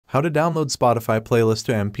How to download Spotify playlist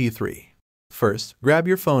to MP3. First, grab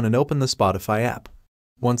your phone and open the Spotify app.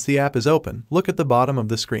 Once the app is open, look at the bottom of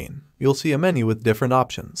the screen. You'll see a menu with different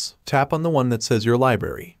options. Tap on the one that says Your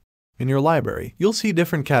Library. In your library, you'll see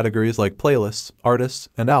different categories like playlists, artists,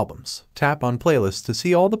 and albums. Tap on Playlists to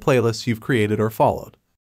see all the playlists you've created or followed.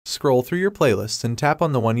 Scroll through your playlists and tap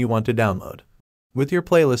on the one you want to download. With your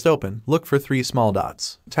playlist open, look for 3 small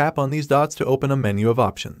dots. Tap on these dots to open a menu of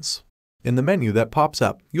options. In the menu that pops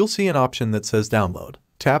up, you'll see an option that says Download.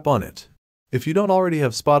 Tap on it. If you don't already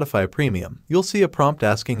have Spotify Premium, you'll see a prompt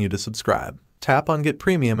asking you to subscribe. Tap on Get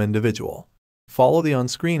Premium Individual. Follow the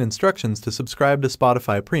on-screen instructions to subscribe to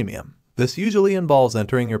Spotify Premium. This usually involves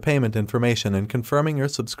entering your payment information and confirming your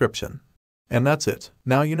subscription. And that's it.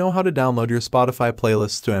 Now you know how to download your Spotify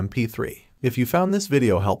playlists to MP3. If you found this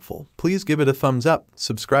video helpful, please give it a thumbs up,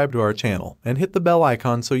 subscribe to our channel, and hit the bell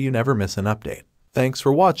icon so you never miss an update. Thanks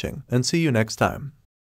for watching, and see you next time.